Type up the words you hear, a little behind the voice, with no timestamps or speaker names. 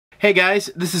Hey guys,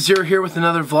 this is Zero here with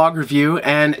another vlog review,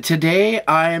 and today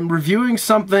I am reviewing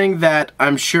something that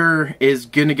I'm sure is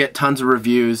gonna get tons of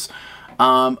reviews.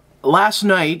 Last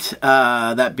night,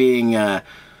 that being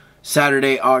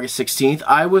Saturday, August 16th,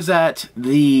 I was at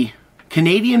the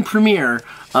Canadian premiere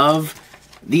of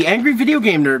the Angry Video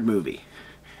Game Nerd movie.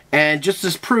 And just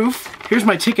as proof, here's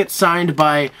my ticket signed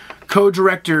by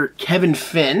co-director Kevin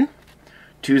Finn,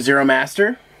 2-0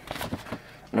 Master.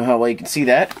 I don't know how well you can see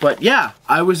that, but yeah,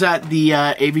 I was at the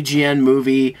AVGN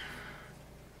Movie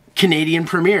Canadian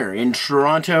premiere in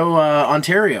Toronto,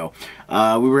 Ontario.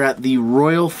 We were at the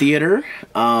Royal Theatre.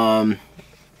 I'll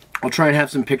try and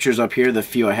have some pictures up here, the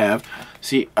few I have.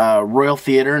 See, Royal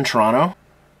Theatre in Toronto.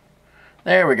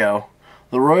 There we go.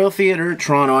 The Royal Theatre,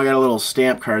 Toronto. I got a little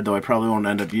stamp card, though I probably won't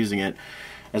end up using it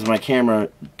as my camera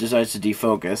decides to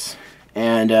defocus.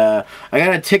 And I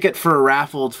got a ticket for a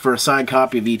raffle for a signed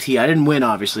copy of E.T. I didn't win,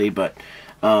 obviously, but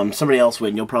somebody else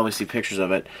win. You'll probably see pictures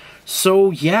of it.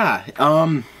 So, yeah,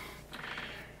 the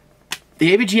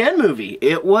AVGN movie,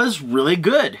 it was really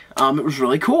good. It was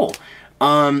really cool.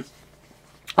 I'll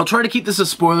try to keep this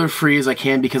as spoiler-free as I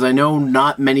can because I know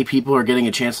not many people are getting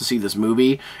a chance to see this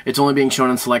movie. It's only being shown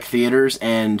in select theaters,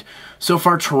 and so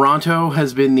far Toronto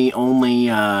has been the only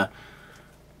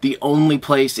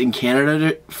place in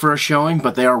Canada for a showing,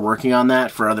 but they are working on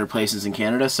that for other places in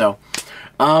Canada. So,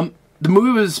 the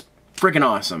movie was freaking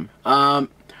awesome.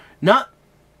 Not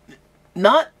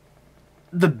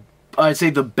the, I'd say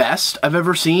the best I've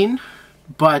ever seen,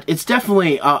 but it's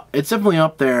definitely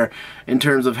up there in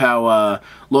terms of how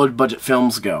low budget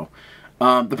films go.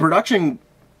 The production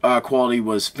quality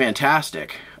was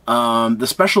fantastic. The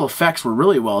special effects were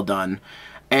really well done,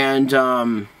 and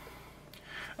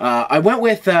I went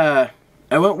with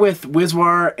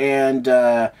Wizwar and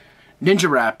Ninja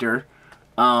Raptor,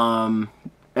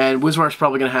 and Wizwar's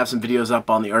probably going to have some videos up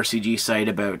on the RCG site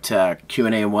about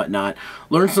Q&A and whatnot.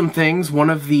 Learned some things. One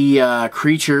of the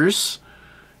creatures,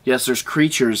 yes, there's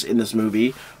creatures in this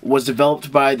movie, was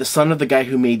developed by the son of the guy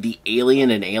who made the Alien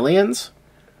and Aliens,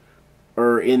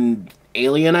 or in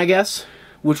Alien, I guess,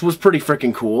 which was pretty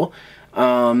freaking cool.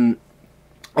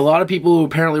 A lot of people who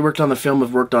apparently worked on the film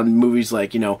have worked on movies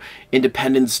like, you know,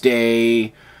 Independence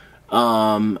Day,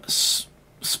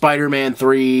 Spider-Man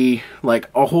 3, like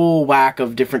a whole whack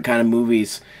of different kind of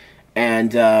movies.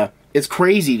 And it's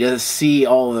crazy to see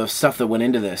all the stuff that went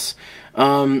into this.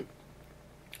 The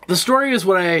story is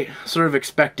what I sort of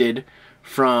expected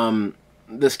from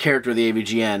this character, the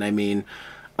AVGN. I mean,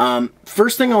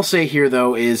 first thing I'll say here,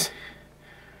 though, is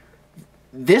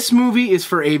this movie is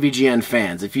for AVGN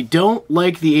fans. If you don't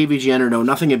like the AVGN or know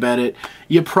nothing about it,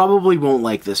 you probably won't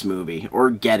like this movie or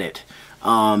get it.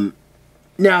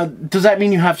 Now, does that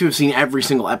mean you have to have seen every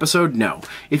single episode? No.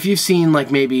 If you've seen, like,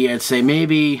 maybe, I'd say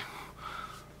maybe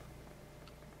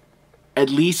at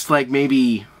least, like,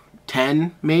 maybe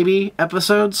 10, maybe,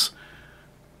 episodes,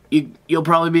 you'll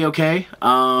probably be okay.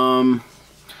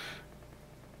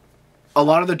 A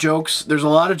lot of the jokes, there's a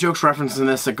lot of jokes referenced in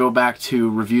this that go back to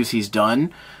reviews he's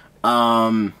done.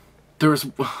 There's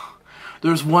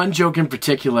one joke in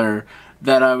particular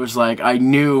that I was like, I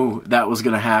knew that was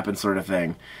going to happen, sort of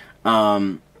thing.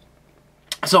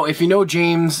 So if you know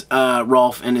James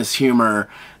Rolfe and his humor,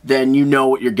 then you know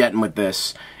what you're getting with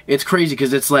this. It's crazy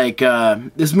because it's like,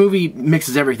 this movie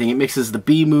mixes everything. It mixes the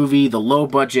B movie, the low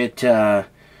budget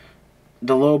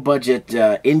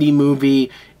indie movie.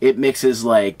 It mixes,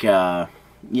 like, you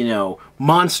know,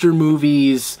 monster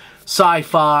movies,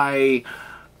 sci-fi,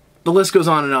 the list goes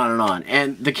on and on and on.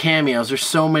 And the cameos, there's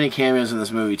so many cameos in this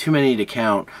movie, too many to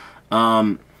count.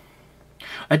 I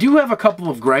do have a couple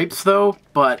of gripes, though,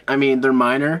 but, I mean, they're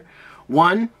minor.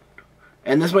 One,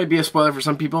 and this might be a spoiler for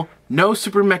some people, no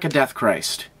Super Mecha Death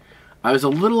Christ. I was a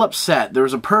little upset. There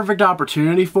was a perfect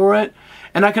opportunity for it,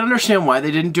 and I can understand why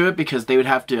they didn't do it, because they would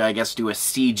have to, I guess, do a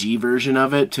CG version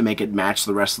of it to make it match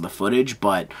the rest of the footage,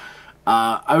 but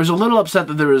I was a little upset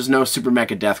that there was no Super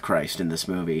Mecha Death Christ in this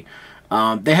movie.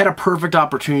 They had a perfect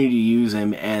opportunity to use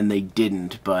him, and they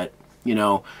didn't, but, you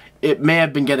know, it may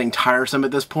have been getting tiresome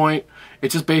at this point.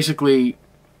 It's just basically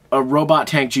a robot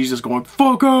tank Jesus going,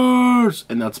 "Fuckers!"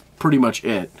 and that's pretty much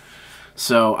it.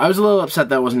 So, I was a little upset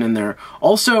that wasn't in there.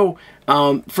 Also,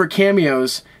 for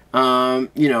cameos,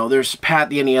 you know, there's Pat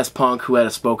the NES Punk, who had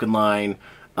a spoken line.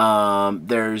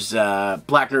 There's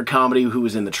Black Nerd Comedy, who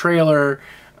was in the trailer.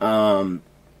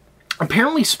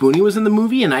 Apparently Spoonie was in the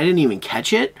movie, and I didn't even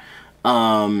catch it.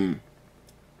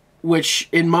 Which,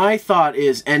 in my thought,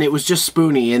 is... And it was just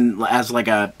Spoonie as, like,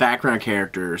 a background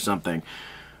character or something.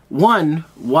 One,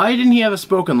 why didn't he have a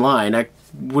spoken line?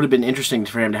 would have been interesting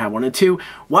for him to have one. And two,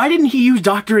 why didn't he use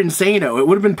Dr. Insano? It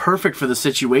would have been perfect for the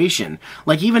situation.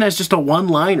 Like, even as just a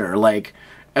one-liner, like,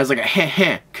 as like a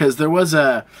heh-heh. Because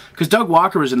Doug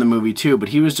Walker was in the movie too, but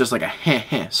he was just like a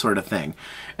heh-heh sort of thing.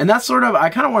 And that's sort of, I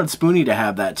kind of wanted Spoonie to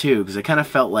have that too, because it kind of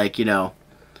felt like, you know,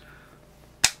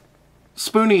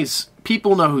 Spoonie's,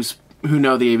 people know who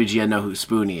know the AVGN know who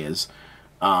Spoonie is.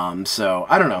 So,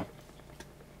 I don't know.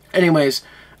 Anyways,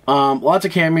 lots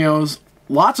of cameos,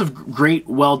 lots of great,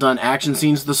 well-done action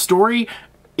scenes. The story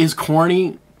is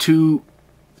corny to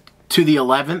the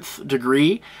 11th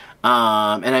degree,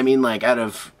 and I mean, like, out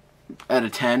of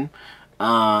 10.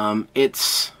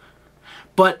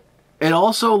 But it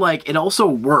also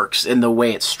works in the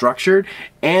way it's structured,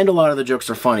 and a lot of the jokes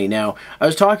are funny. Now, I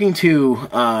was talking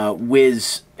to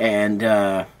Wiz and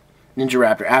Ninja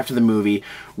Raptor after the movie.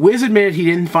 Wiz admitted he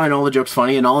didn't find all the jokes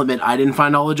funny, and I'll admit I didn't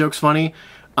find all the jokes funny.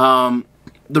 The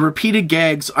repeated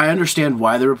gags, I understand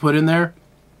why they were put in there.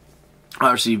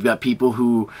 Obviously, you've got people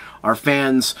who are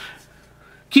fans.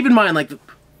 Keep in mind,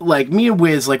 like me and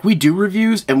Wiz, like, we do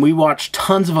reviews, and we watch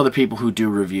tons of other people who do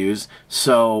reviews.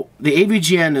 So the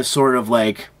AVGN is sort of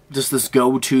like just this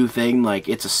go-to thing. Like,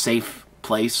 it's a safe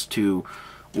place to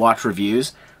watch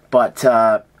reviews. But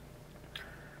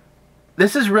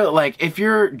this is really, like, if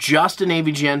you're just an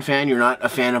AVGN fan, you're not a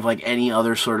fan of, like, any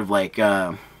other sort of, like,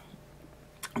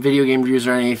 video game reviews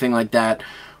or anything like that,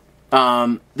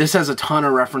 this has a ton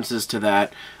of references to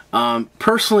that.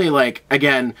 Personally, like,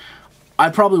 again, I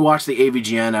probably watched the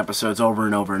AVGN episodes over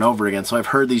and over and over again, so I've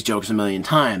heard these jokes a million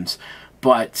times.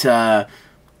 But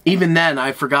even then,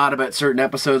 I forgot about certain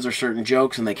episodes or certain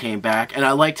jokes, and they came back. And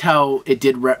I liked how it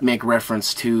did make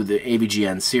reference to the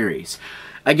AVGN series.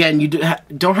 Again, you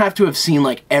don't have to have seen,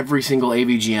 like, every single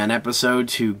AVGN episode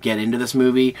to get into this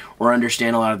movie or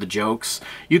understand a lot of the jokes.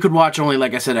 You could watch only,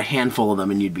 like I said, a handful of them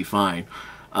and you'd be fine.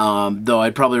 Though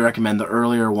I'd probably recommend the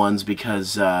earlier ones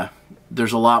because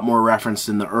there's a lot more reference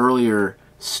in the earlier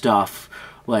stuff,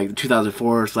 like the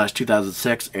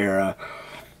 2004/2006 era,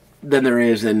 than there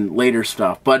is in later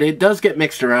stuff. But it does get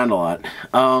mixed around a lot.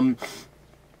 I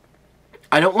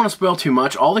don't want to spoil too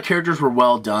much. All the characters were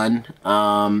well done.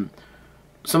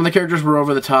 Some of the characters were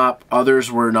over the top,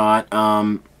 others were not.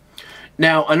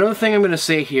 Now, another thing I'm going to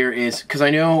say here is, because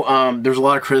I know there's a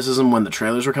lot of criticism when the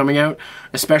trailers were coming out,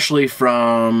 especially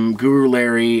from Guru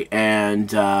Larry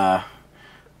and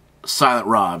Silent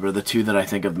Rob, are the two that I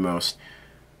think of the most.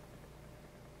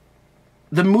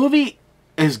 The movie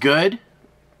is good,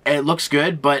 and it looks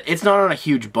good, but it's not on a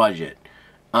huge budget.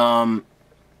 I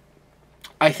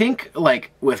think,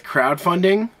 like, with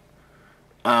crowdfunding,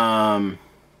 I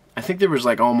think there was,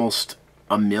 like, almost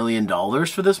 $1 million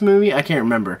for this movie. I can't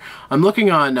remember. I'm looking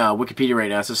on Wikipedia right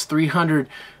now. It says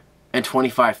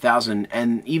 $325,000,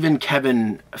 and even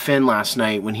Kevin Finn last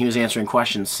night, when he was answering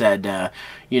questions, said,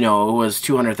 you know, it was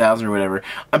 $200,000 or whatever.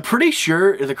 I'm pretty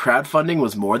sure the crowdfunding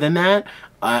was more than that.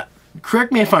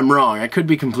 Correct me if I'm wrong. I could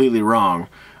be completely wrong.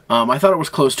 I thought it was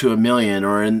close to $1 million,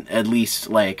 or at least,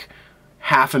 like,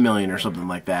 $500,000 or something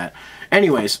like that.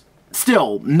 Anyways,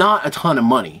 still, not a ton of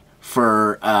money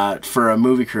for a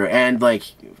movie crew. And, like,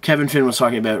 Kevin Finn was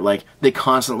talking about, like, they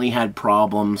constantly had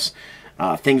problems,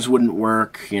 things wouldn't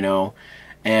work, you know,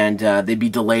 and they'd be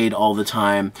delayed all the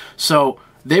time. So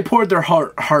they poured their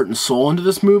heart and soul into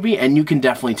this movie, and you can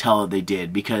definitely tell that they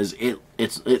did, because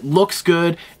it looks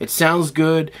good, it sounds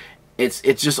good, it's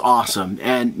just awesome.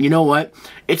 And you know what?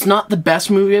 It's not the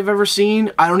best movie I've ever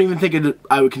seen. I don't even think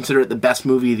I would consider it the best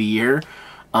movie of the year.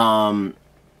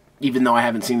 Even though I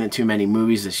haven't seen too many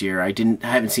movies this year. I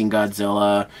haven't seen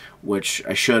Godzilla, which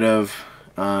I should have.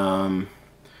 I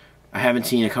haven't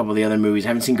seen a couple of the other movies. I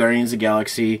haven't seen Guardians of the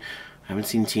Galaxy. I haven't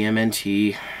seen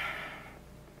TMNT.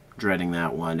 Dreading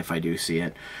that one if I do see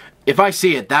it. If I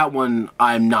see it, that one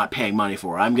I'm not paying money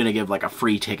for. I'm going to give, like, a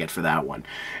free ticket for that one.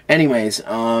 Anyways,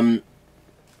 I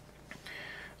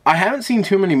haven't seen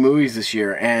too many movies this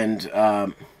year,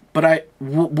 and but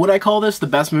would I call this the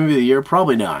best movie of the year?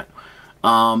 Probably not.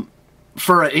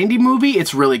 For an indie movie,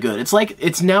 it's really good. It's like,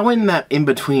 it's now in that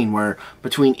in-between, where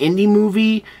between indie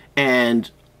movie and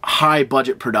high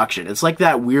budget production. It's like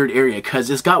that weird area, because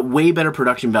it's got way better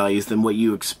production values than what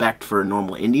you expect for a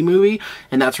normal indie movie,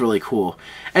 and that's really cool.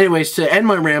 Anyways, to end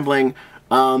my rambling,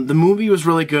 the movie was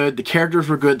really good, the characters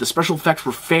were good, the special effects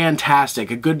were fantastic,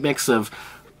 a good mix of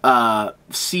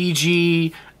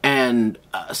CG and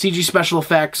CG special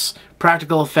effects,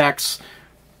 practical effects.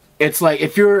 It's like,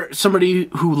 if you're somebody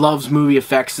who loves movie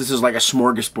effects, this is like a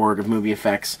smorgasbord of movie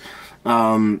effects.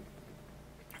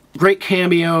 Great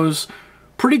cameos,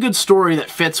 pretty good story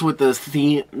that fits with the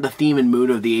theme and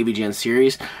mood of the AVGN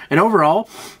series. And overall,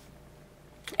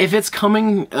 if it's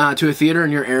coming to a theater in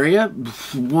your area,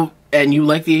 and you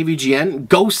like the AVGN,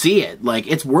 go see it. Like,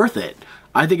 it's worth it.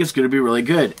 I think it's going to be really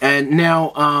good. And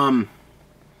now,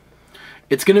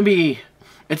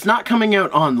 it's not coming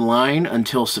out online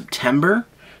until September,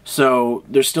 so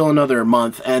there's still another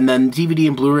month, and then DVD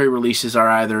and Blu-ray releases are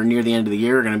either near the end of the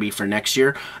year or going to be for next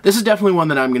year. This is definitely one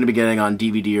that I'm going to be getting on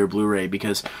DVD or Blu-ray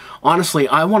because, honestly,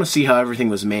 I want to see how everything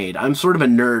was made. I'm sort of a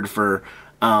nerd for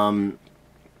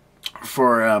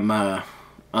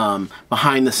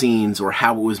behind the scenes or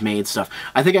how it was made stuff.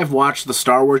 I think I've watched the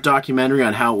Star Wars documentary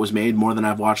on how it was made more than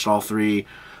I've watched all 3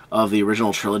 of the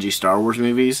original trilogy Star Wars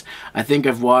movies. I think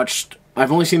I've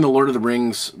only seen the Lord of the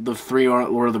Rings, the 3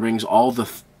 Lord of the Rings, all the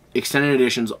extended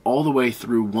editions all the way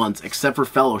through once, except for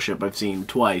Fellowship I've seen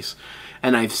twice,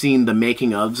 and I've seen the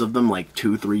making ofs of them like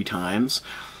 2-3 times.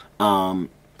 I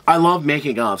love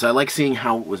making ofs. I like seeing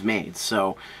how it was made,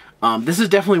 so this is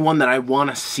definitely one that I want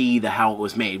to see how it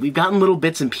was made. We've gotten little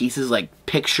bits and pieces like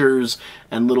pictures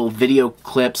and little video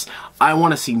clips. I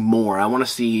want to see more. I want to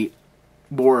see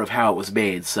more of how it was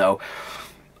made, so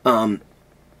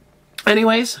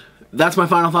anyways, that's my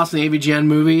final thoughts on the AVGN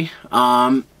movie.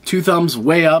 2 thumbs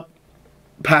way up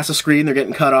past the screen. They're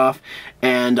getting cut off.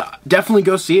 And definitely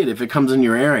go see it if it comes in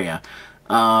your area.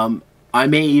 I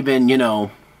may even, you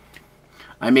know,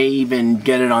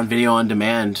 get it on video on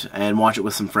demand and watch it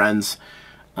with some friends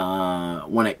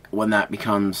when that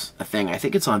becomes a thing. I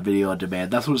think it's on video on demand.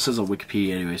 That's what it says on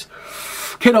Wikipedia anyways.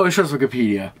 Can't always trust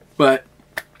Wikipedia. But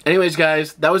anyways,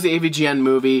 guys, that was the AVGN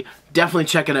movie. Definitely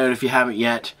check it out if you haven't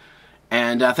yet.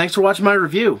 And thanks for watching my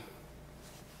review.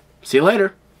 See you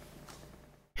later.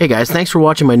 Hey guys, thanks for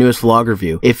watching my newest vlog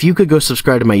review. If you could go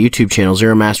subscribe to my YouTube channel,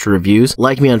 Zero Master Reviews,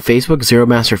 like me on Facebook, Zero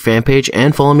Master fan page,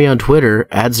 and follow me on Twitter,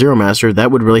 @ZeroMaster,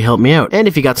 that would really help me out. And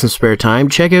if you got some spare time,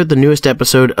 check out the newest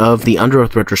episode of the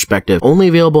Underoath Retrospective, only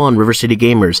available on River City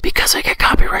Gamers, because I get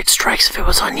copyright strikes if it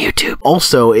was on YouTube.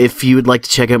 Also, if you would like to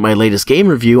check out my latest game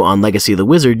review on Legacy of the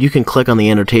Wizard, you can click on the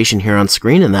annotation here on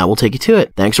screen and that will take you to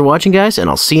it. Thanks for watching guys, and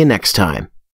I'll see you next time.